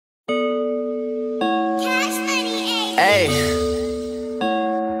Hey,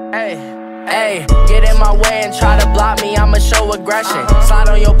 hey, hey, get in my way and try to block me, I'ma show aggression. Slide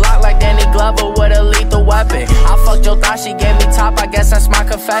on your block like Danny Glover with a lethal weapon. I fucked your thought, she gave me top, I guess that's my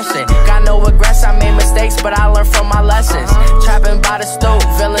confession. Got no regrets, I made mistakes, but I learned from my lessons. Trapping by the stoop,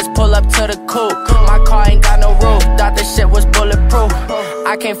 villains pull up to the coupe. My car ain't got no roof, thought this shit was bulletproof.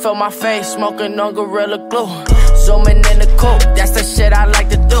 I can't feel my face, smoking on Gorilla Glue. Zooming in the coupe, that's the shit I like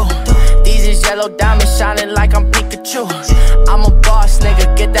to do. These is yellow diamonds shining like I'm Pikachu. I'm a boss,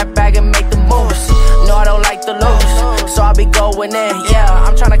 nigga, get that bag and make the moves. No, I don't like to lose, so I be going in, yeah.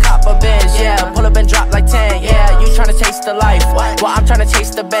 I'm tryna cop a Benz, yeah. Pull up and drop like 10, yeah. You tryna taste the life, well, I'm tryna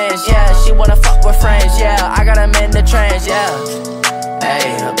taste the Benz, yeah. She wanna fuck with friends, yeah. I got them in the trends, yeah.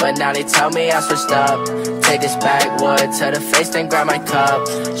 Hey, but now they tell me I switched up. Take this backwood to the face, then grab my cup.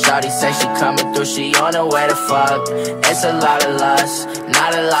 Shawty say she coming through, she on her way to fuck. It's a lot of lust,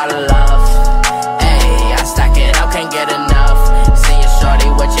 not a lot of love. Hey, I stack it up, can't get enough. Seeing shorty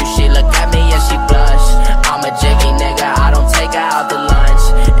with you, she look at me and she blush. I'm a jiggy nigga, I don't take her out to lunch.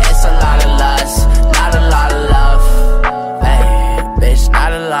 It's a lot of lust, not a lot of love. Hey, bitch,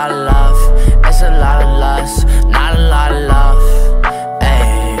 not a lot of love. It's a lot of lust, not a lot of love.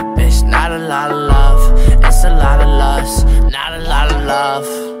 Not a lot of love, it's a lot of lust, not a lot of love.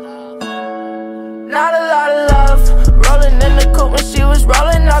 Not a lot of love, rolling in the coupe when she was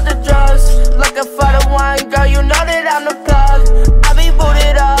rolling out the drugs. Looking for the wine, girl, you know that I'm the plug. I be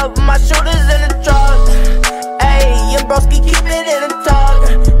booted up, my shooters in the truck. Ayy, your broski keep it in the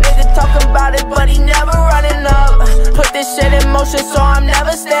tug. Nigga talking about it, but he never running up. Put this shit in motion, so I'm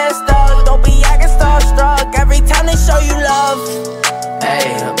never staying stuck. Don't be acting starstruck every time they show you love.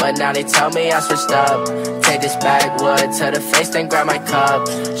 Hey, but now they tell me I switched up. Take this backwood to the face, then grab my cup.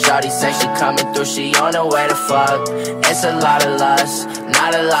 Shawty say she coming through, she on her way to fuck. It's a lot of lust,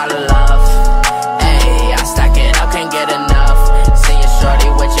 not a lot of love. Hey, I stack it up, can't get enough.